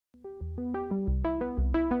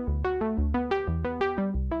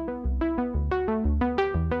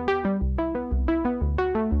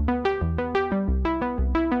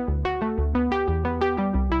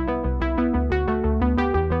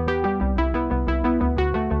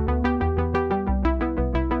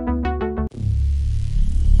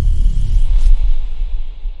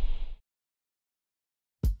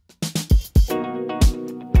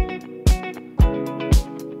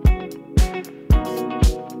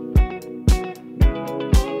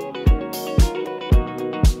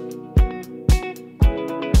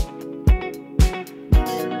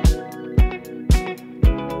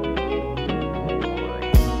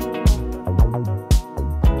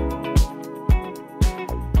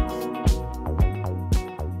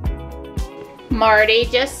Marty,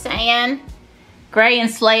 just saying. Gray and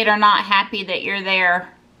Slade are not happy that you're there.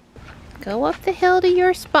 Go up the hill to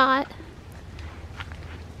your spot.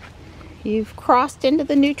 You've crossed into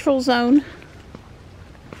the neutral zone.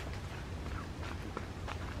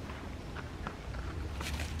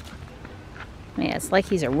 Yeah, it's like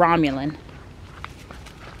he's a Romulan.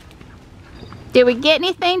 Did we get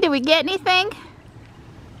anything? Did we get anything?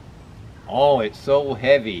 Oh, it's so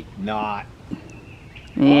heavy. Not.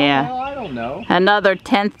 Yeah. Oh, well, I don't know. Another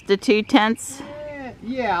 1/10 to 2/10.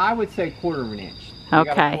 Yeah, I would say 1/4 of an inch.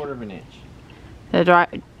 Okay. Got 1/4 of an inch.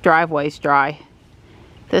 The driveway's dry.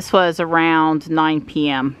 This was around 9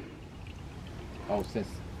 p.m. Oh, since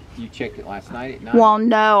you checked it last night at 9? Well,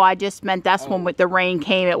 no, I just meant that's when the rain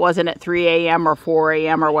came. It wasn't at 3 a.m. or 4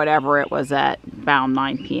 a.m. or whatever. It was at about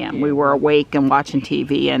 9 p.m. Yeah. We were awake and watching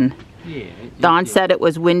TV, and yeah, Don said it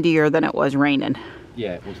was windier than it was raining.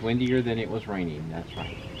 Yeah, it was windier than it was raining. That's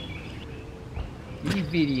right. You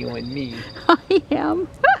videoing me. I am.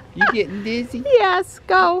 You getting dizzy? Yes,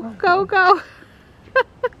 go, go, go.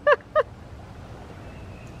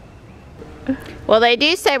 Well, they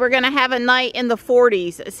do say we're going to have a night in the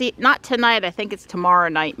 40s. See, not tonight. I think it's tomorrow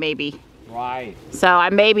night, maybe. Right. So I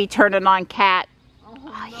may be turning on cat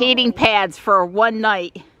heating pads for one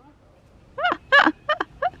night.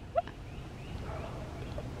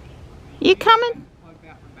 You coming?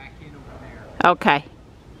 Okay.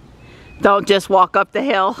 Don't just walk up the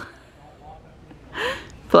hill.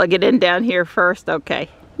 Plug it in down here first. Okay.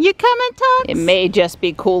 You coming, Tux? It may just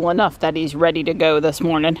be cool enough that he's ready to go this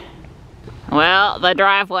morning. Well, the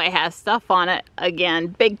driveway has stuff on it again,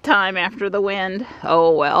 big time after the wind.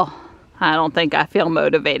 Oh well, I don't think I feel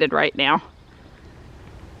motivated right now.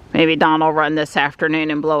 Maybe Don will run this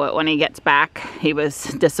afternoon and blow it when he gets back. He was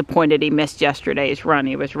disappointed he missed yesterday's run.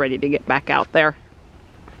 He was ready to get back out there.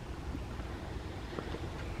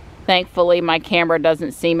 Thankfully, my camera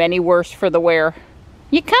doesn't seem any worse for the wear.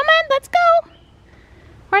 You coming? Let's go.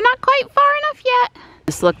 We're not quite far enough yet.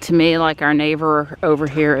 This looked to me like our neighbor over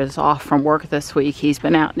here is off from work this week. He's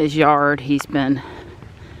been out in his yard. He's been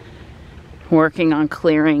working on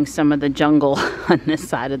clearing some of the jungle on this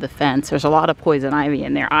side of the fence. There's a lot of poison ivy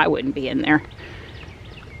in there. I wouldn't be in there.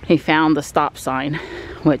 He found the stop sign,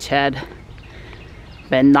 which had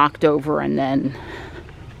been knocked over and then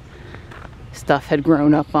stuff had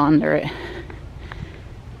grown up under it.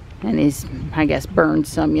 And he's, I guess, burned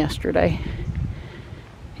some yesterday.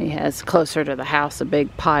 He has closer to the house a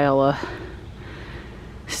big pile of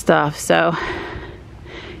stuff, so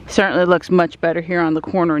certainly looks much better here on the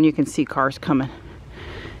corner, and you can see cars coming.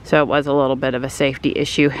 So it was a little bit of a safety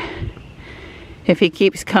issue. If he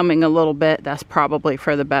keeps coming a little bit, that's probably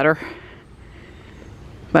for the better.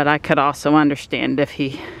 But I could also understand if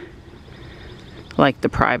he liked the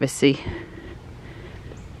privacy.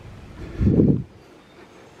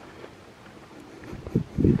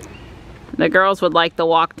 The girls would like the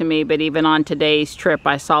walk to me, but even on today's trip,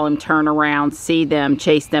 I saw him turn around, see them,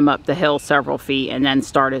 chase them up the hill several feet, and then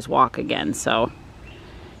start his walk again. So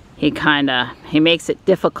he makes it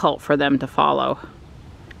difficult for them to follow.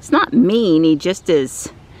 It's not mean, he just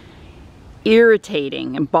is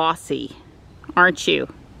irritating and bossy, aren't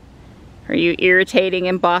you? Are you irritating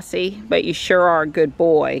and bossy? But you sure are a good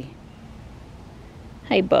boy.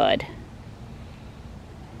 Hey, bud.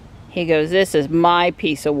 He goes, this is my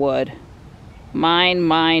piece of wood. Mine,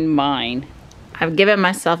 mine, mine. I've given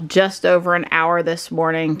myself just over an hour this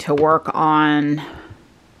morning to work on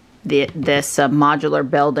this modular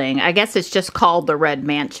building. I guess it's just called the Red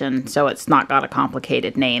Mansion, so it's not got a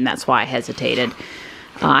complicated name. That's why I hesitated.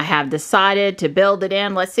 I have decided to build it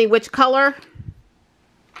in. Let's see which color.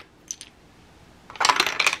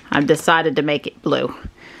 I've decided to make it blue.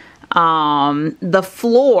 The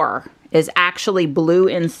floor is actually blue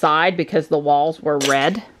inside because the walls were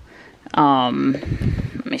red.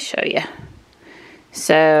 Let me show you.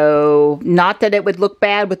 So, not that it would look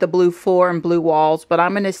bad with the blue floor and blue walls, but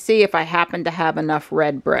I'm going to see if I happen to have enough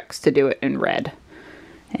red bricks to do it in red.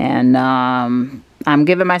 And I'm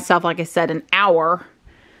giving myself, like I said, an hour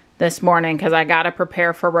this morning because I got to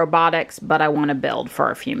prepare for robotics, but I want to build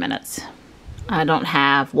for a few minutes. I don't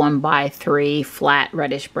have 1x3 flat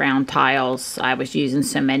reddish brown tiles. I was using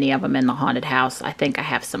so many of them in the haunted house. I think I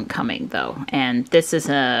have some coming though. And this is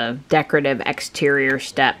a decorative exterior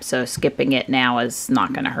step, so skipping it now is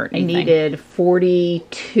not going to hurt anything. I needed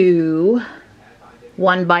 42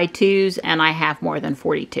 1x2s, and I have more than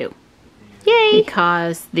 42. Yay!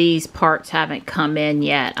 Because these parts haven't come in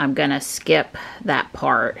yet, I'm going to skip that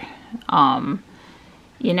part.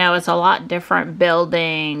 You know, it's a lot different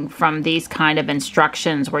building from these kind of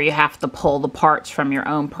instructions where you have to pull the parts from your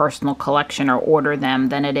own personal collection or order them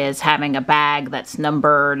than it is having a bag that's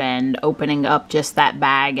numbered and opening up just that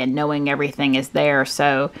bag and knowing everything is there.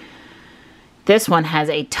 So this one has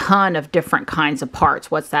a ton of different kinds of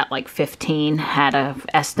parts. What's that, like 15 had an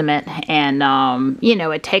estimate? And, you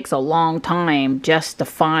know, it takes a long time just to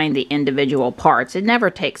find the individual parts. It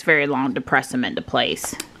never takes very long to press them into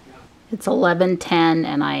place. It's 11:10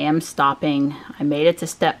 and I am stopping. I made it to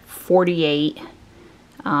step 48.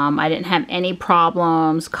 I didn't have any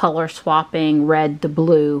problems color swapping red to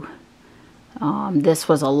blue. This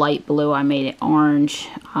was a light blue. I made it orange.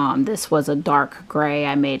 This was a dark gray.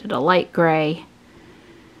 I made it a light gray.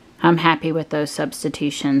 I'm happy with those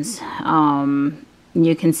substitutions.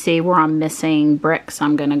 You can see where I'm missing bricks.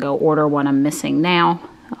 I'm going to go order what I'm missing now.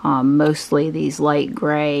 Mostly these light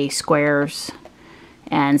gray squares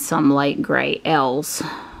and some light gray L's,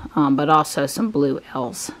 but also some blue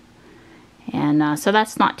L's. And so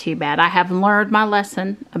that's not too bad. I have learned my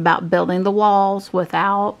lesson about building the walls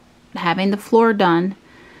without having the floor done.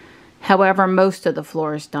 However, most of the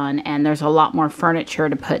floor is done, and there's a lot more furniture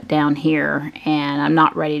to put down here, and I'm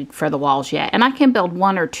not ready for the walls yet. And I can build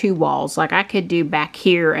 1 or 2 walls. Like I could do back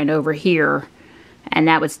here and over here, and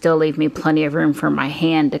that would still leave me plenty of room for my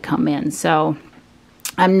hand to come in. So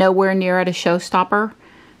I'm nowhere near at a showstopper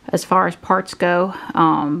as far as parts go,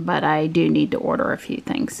 but I do need to order a few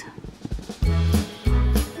things.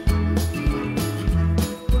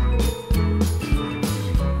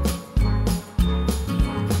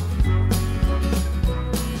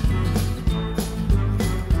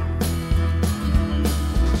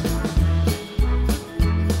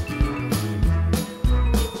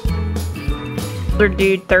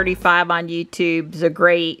 Dude 35 on YouTube is a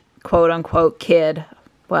great quote-unquote kid.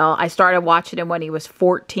 Well, I started watching him when he was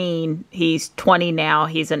 14. He's 20 now.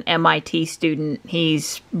 He's an MIT student.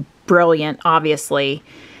 He's brilliant, obviously.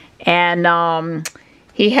 And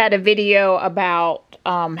he had a video about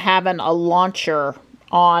having a launcher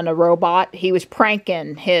on a robot. He was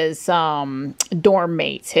pranking his dorm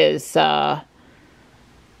mates, his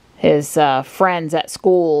friends at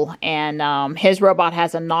school, and his robot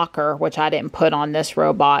has a knocker, which I didn't put on this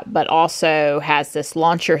robot, but also has this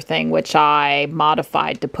launcher thing, which I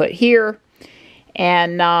modified to put here.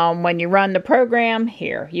 And when you run the program,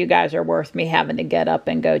 here, you guys are worth me having to get up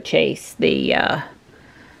and go chase the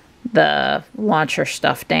launcher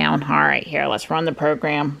stuff down. All right, here, let's run the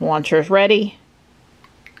program. Launcher's ready.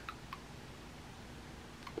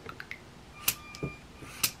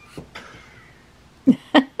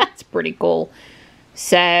 Pretty cool.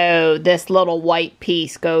 So this little white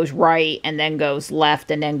piece goes right and then goes left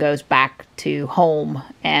and then goes back to home,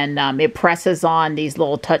 and it presses on these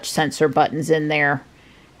little touch sensor buttons in there,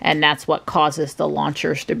 and that's what causes the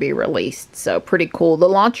launchers to be released. So pretty cool. The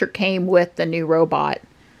launcher came with the new robot.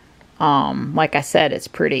 Like I said, it's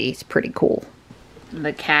pretty cool.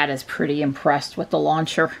 The cat is pretty impressed with the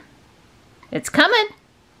launcher. It's coming.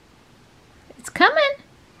 It's coming.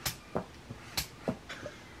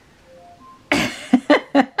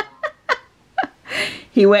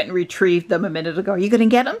 He went and retrieved them a minute ago. Are you going to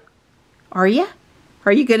get them? Are you?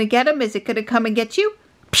 Are you going to get them? Is it going to come and get you?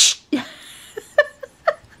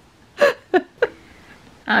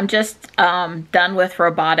 I'm just done with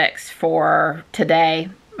robotics for today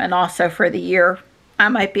and also for the year. I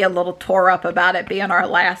might be a little tore up about it being our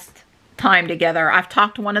last time together. I've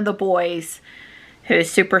talked to one of the boys who's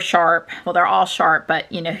super sharp. Well, they're all sharp, but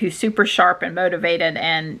you know, who's super sharp and motivated,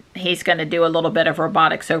 and he's going to do a little bit of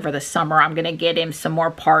robotics over the summer. I'm going to get him some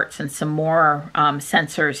more parts and some more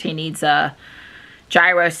sensors. He needs a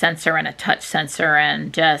gyro sensor and a touch sensor,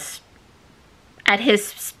 and just at his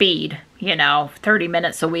speed, you know, 30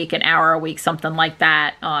 minutes a week, an hour a week, something like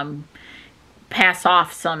that. Pass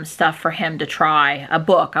off some stuff for him to try. A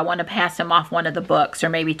book. I want to pass him off one of the books, or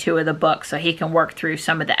maybe 2 of the books, so he can work through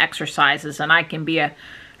some of the exercises and I can be a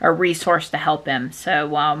resource to help him.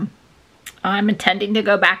 So I'm intending to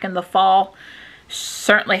go back in the fall.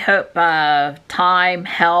 Certainly hope time,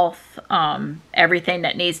 health, everything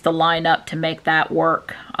that needs to line up to make that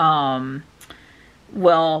work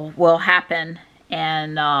will happen.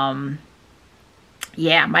 And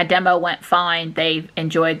yeah, my demo went fine. They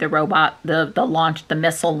enjoyed the robot, the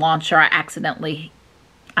missile launcher. I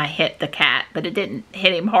hit the cat, but it didn't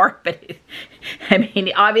hit him hard. But I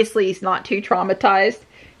mean, obviously he's not too traumatized.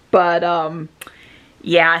 But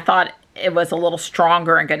yeah, I thought it was a little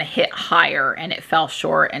stronger and going to hit higher, and it fell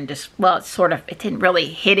short and just, well, it didn't really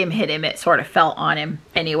hit him. It sort of fell on him.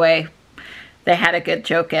 Anyway, they had a good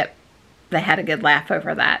laugh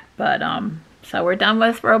over that. But So we're done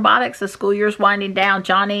with robotics. The school year's winding down.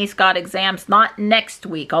 Johnny's got exams, not next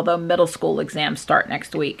week, although middle school exams start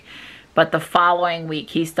next week. But the following week,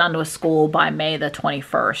 he's done with school by May the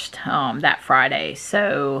 21st, that Friday.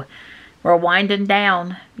 So we're winding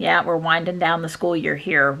down. Yeah, we're winding down the school year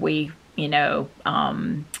here. We, you know,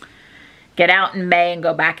 get out in May and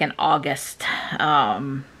go back in August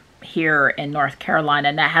here in North Carolina.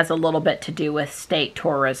 And that has a little bit to do with state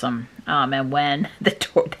tourism and when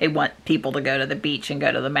they want people to go to the beach and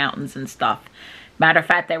go to the mountains and stuff. Matter of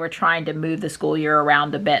fact, they were trying to move the school year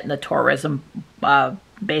around a bit in the tourism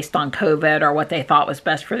based on COVID or what they thought was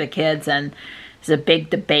best for the kids. And there's a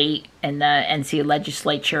big debate in the NC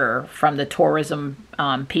legislature from the tourism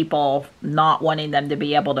people not wanting them to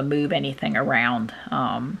be able to move anything around.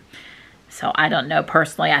 So I don't know.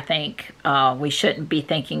 Personally, I think we shouldn't be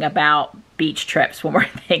thinking about beach trips when we're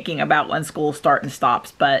thinking about when school starts and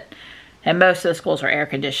stops. And most of the schools are air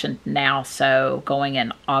conditioned now, so going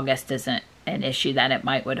in August isn't an issue that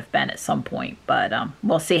it would have been at some point. But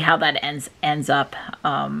we'll see how that ends up.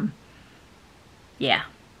 Yeah.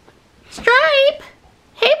 Stripe!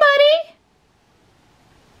 Hey, buddy!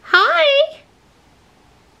 Hi!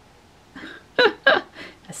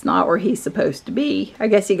 That's not where he's supposed to be. I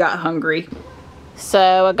guess he got hungry.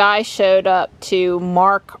 So a guy showed up to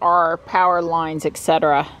mark our power lines,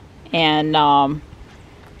 etc. And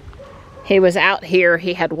he was out here.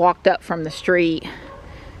 He had walked up from the street.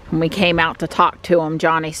 When we came out to talk to him,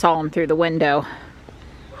 Johnny saw him through the window.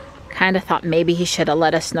 Kind of thought maybe he should have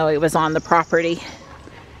let us know he was on the property.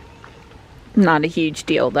 Not a huge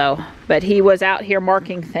deal though. But he was out here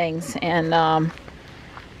marking things. And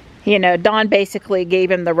you know, Don basically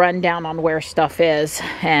gave him the rundown on where stuff is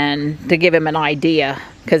and to give him an idea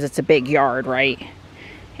because it's a big yard, right?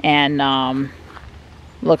 And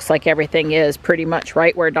looks like everything is pretty much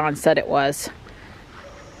right where Don said it was.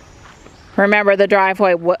 Remember, the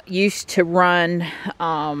driveway used to run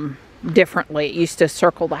differently. It used to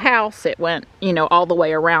circle the house. It went, you know, all the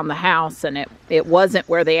way around the house, and it wasn't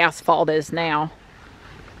where the asphalt is now.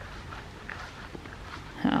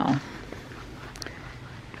 Oh.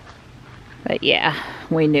 But yeah,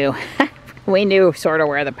 we knew. We knew sort of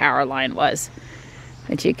where the power line was.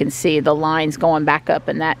 But you can see the lines going back up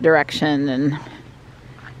in that direction and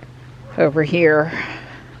over here.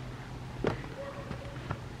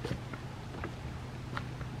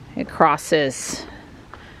 It crosses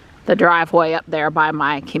the driveway up there by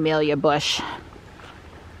my camellia bush.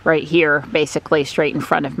 Right here, basically straight in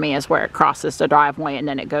front of me is where it crosses the driveway, and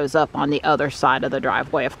then it goes up on the other side of the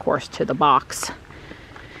driveway, of course, to the box.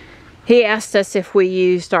 He asked us if we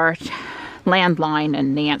used our landline,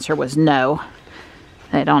 and the answer was no.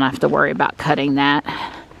 They don't have to worry about cutting that.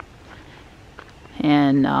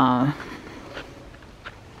 And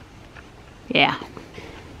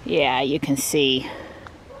yeah, you can see.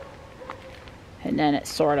 And then it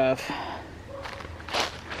sort of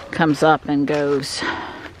comes up and goes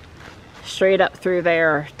straight up through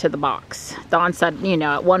there to the box. Don said, you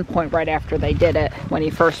know, at one point right after they did it, when he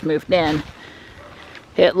first moved in,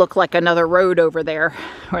 it looked like another road over there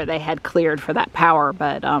where they had cleared for that power.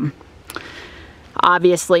 But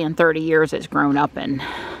obviously in 30 years it's grown up and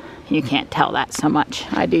you can't tell that so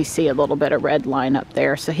much. I do see a little bit of red line up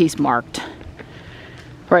there, so he's marked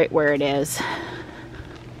right where it is,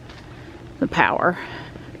 the power.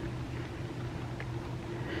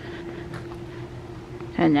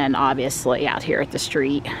 And then obviously out here at the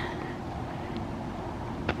street.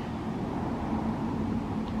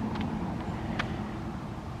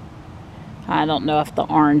 I don't know if the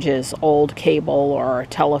orange is old cable or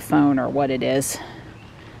telephone or what it is.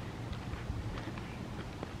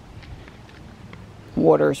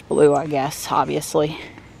 Water's blue, I guess, obviously.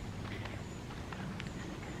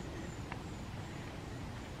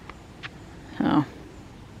 Oh.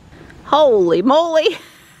 Holy moly!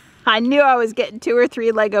 I knew I was getting 2 or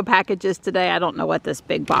 3 Lego packages today. I don't know what this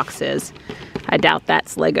big box is. I doubt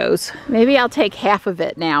that's Legos. Maybe I'll take half of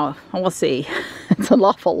it now. We'll see. It's an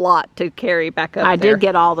awful lot to carry back up there. I did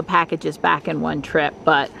get all the packages back in one trip,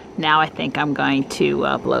 but now I think I'm going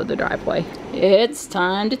to blow the driveway. It's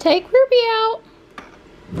time to take Ruby out.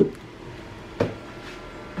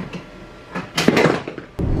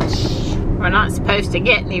 We're not supposed to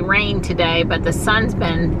get any rain today, but the sun's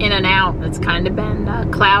been in and out. It's kind of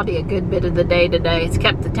been cloudy a good bit of the day today. It's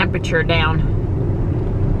kept the temperature down.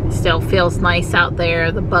 Still feels nice out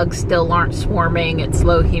there. The bugs still aren't swarming. It's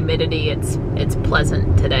low humidity. It's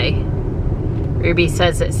pleasant today. Ruby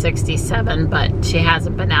says it's 67, but she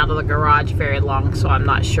hasn't been out of the garage very long, so I'm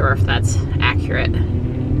not sure if that's accurate.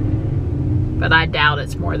 But I doubt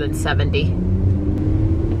it's more than 70.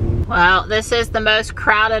 Well, this is the most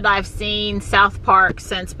crowded I've seen South Park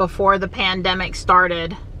since before the pandemic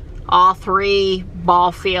started. All 3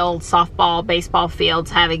 ball fields, softball, baseball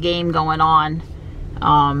fields have a game going on.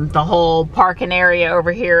 The whole parking area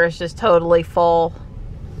over here is just totally full.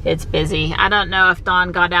 It's busy. I don't know if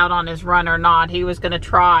Don got out on his run or not. He was going to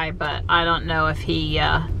try, but I don't know if he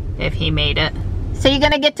made it. So you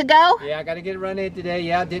going to get to go? Yeah, I got to get running today.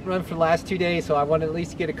 Yeah, I didn't run for the last 2 days, so I want to at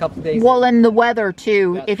least get a couple days. Well, and the weather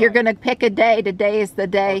too. That's if you're fine. going to pick a day, today is the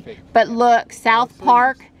day. Perfect. But look, South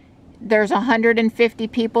Park, there's 150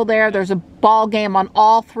 people there. There's a ball game on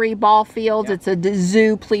all 3 ball fields. Yeah. It's a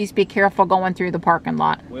zoo. Please be careful going through the parking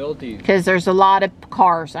lot. Will do. Because there's a lot of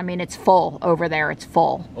cars. I mean, it's full over there. It's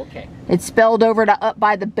full. Okay. It's spilled over to up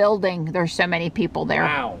by the building. There's so many people there.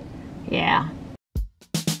 Wow. Yeah.